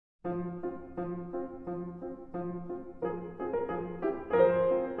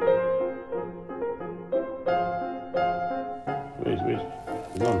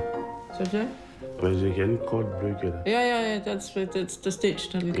Weil sie again called blue killer. Yeah, that's the stitch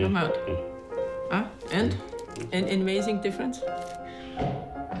that'll come out. And an amazing difference.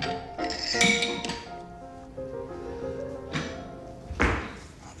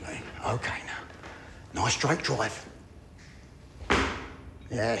 Lovely. Okay now. Nice straight drive.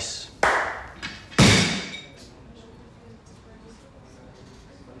 Yes.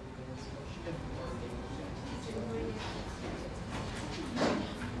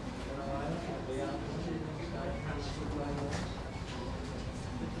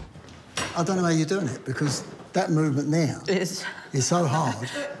 I don't know how you're doing it, because that movement there is so hard.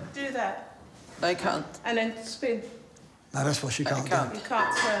 Do that. I can't. And then spin. No, that's what she can't do. You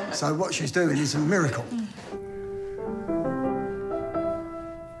can't turn. So what she's doing is a miracle.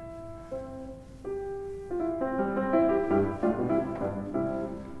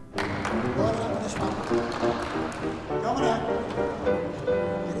 Right up on this one. Come on out.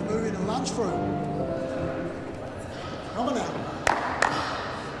 Get it moving and lunge through. Come on out.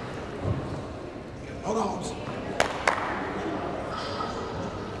 Hold on.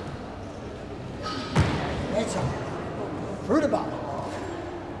 That's all. Through the bottom.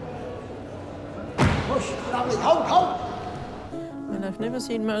 Push. Lovely. Hold. Well, I've never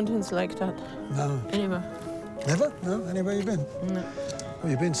seen mountains like that. No. Anywhere. Never? No? Anywhere you've been? No. Well,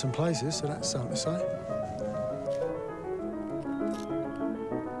 you've been some places, so that's something to say.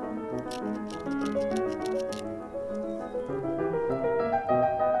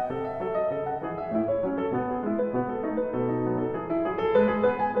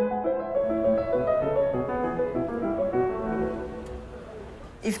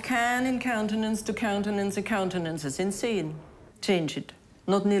 If can in countenance to countenance a countenance is insane, change it.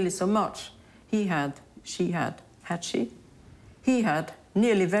 Not nearly so much. He had, she had she? He had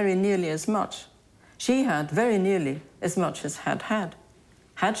nearly, very nearly as much. She had very nearly as much as had.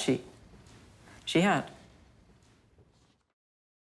 Had she? She had.